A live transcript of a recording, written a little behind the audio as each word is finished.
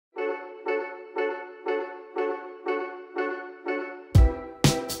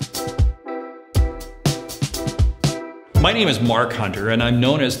My name is Mark Hunter, and I'm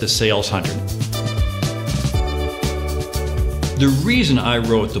known as the Sales Hunter. The reason I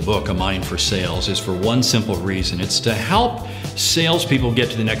wrote the book, A Mind for Sales, is for one simple reason. It's to help salespeople get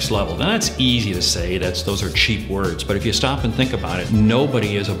to the next level. Now that's easy to say, those are cheap words, but if you stop and think about it,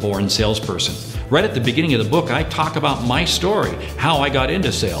 nobody is a born salesperson. Right at the beginning of the book, I talk about my story, how I got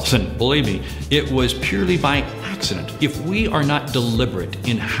into sales, and believe me, it was purely by accident. If we are not deliberate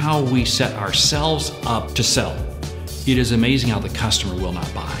in how we set ourselves up to sell, it is amazing how the customer will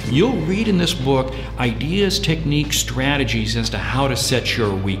not buy. You'll read in this book ideas, techniques, strategies as to how to set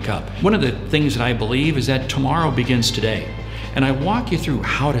your week up. One of the things that I believe is that tomorrow begins today. And I walk you through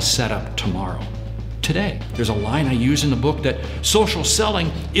how to set up tomorrow, today. There's a line I use in the book that social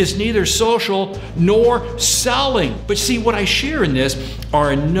selling is neither social nor selling. But see, what I share in this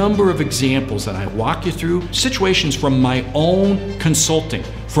are a number of examples that I walk you through, situations from my own consulting,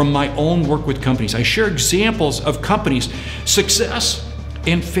 from my own work with companies. I share examples of companies' success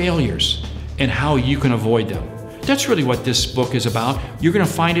and failures and how you can avoid them. That's really what this book is about. You're going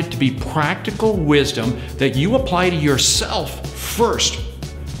to find it to be practical wisdom that you apply to yourself first.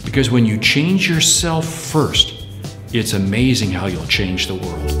 Because when you change yourself first, it's amazing how you'll change the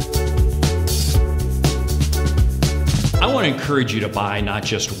world. I want to encourage you to buy not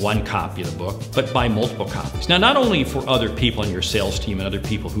just one copy of the book, but buy multiple copies. Now, not only for other people in your sales team and other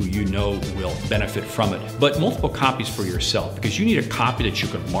people who you know will benefit from it, but multiple copies for yourself, because you need a copy that you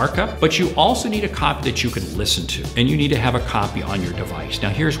can mark up, but you also need a copy that you can listen to, and you need to have a copy on your device. Now,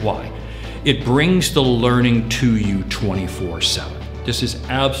 here's why. It brings the learning to you 24/7. This is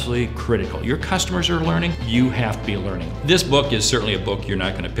absolutely critical. Your customers are learning, you have to be learning. This book is certainly a book you're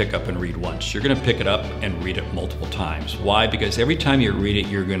not going to pick up and read once. You're going to pick it up and read it multiple times. Why? Because every time you read it,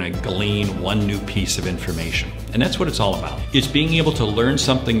 you're going to glean one new piece of information. And that's what it's all about. It's being able to learn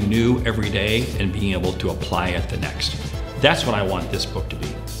something new every day and being able to apply it the next. That's what I want this book to be,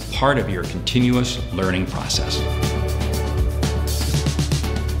 part of your continuous learning process.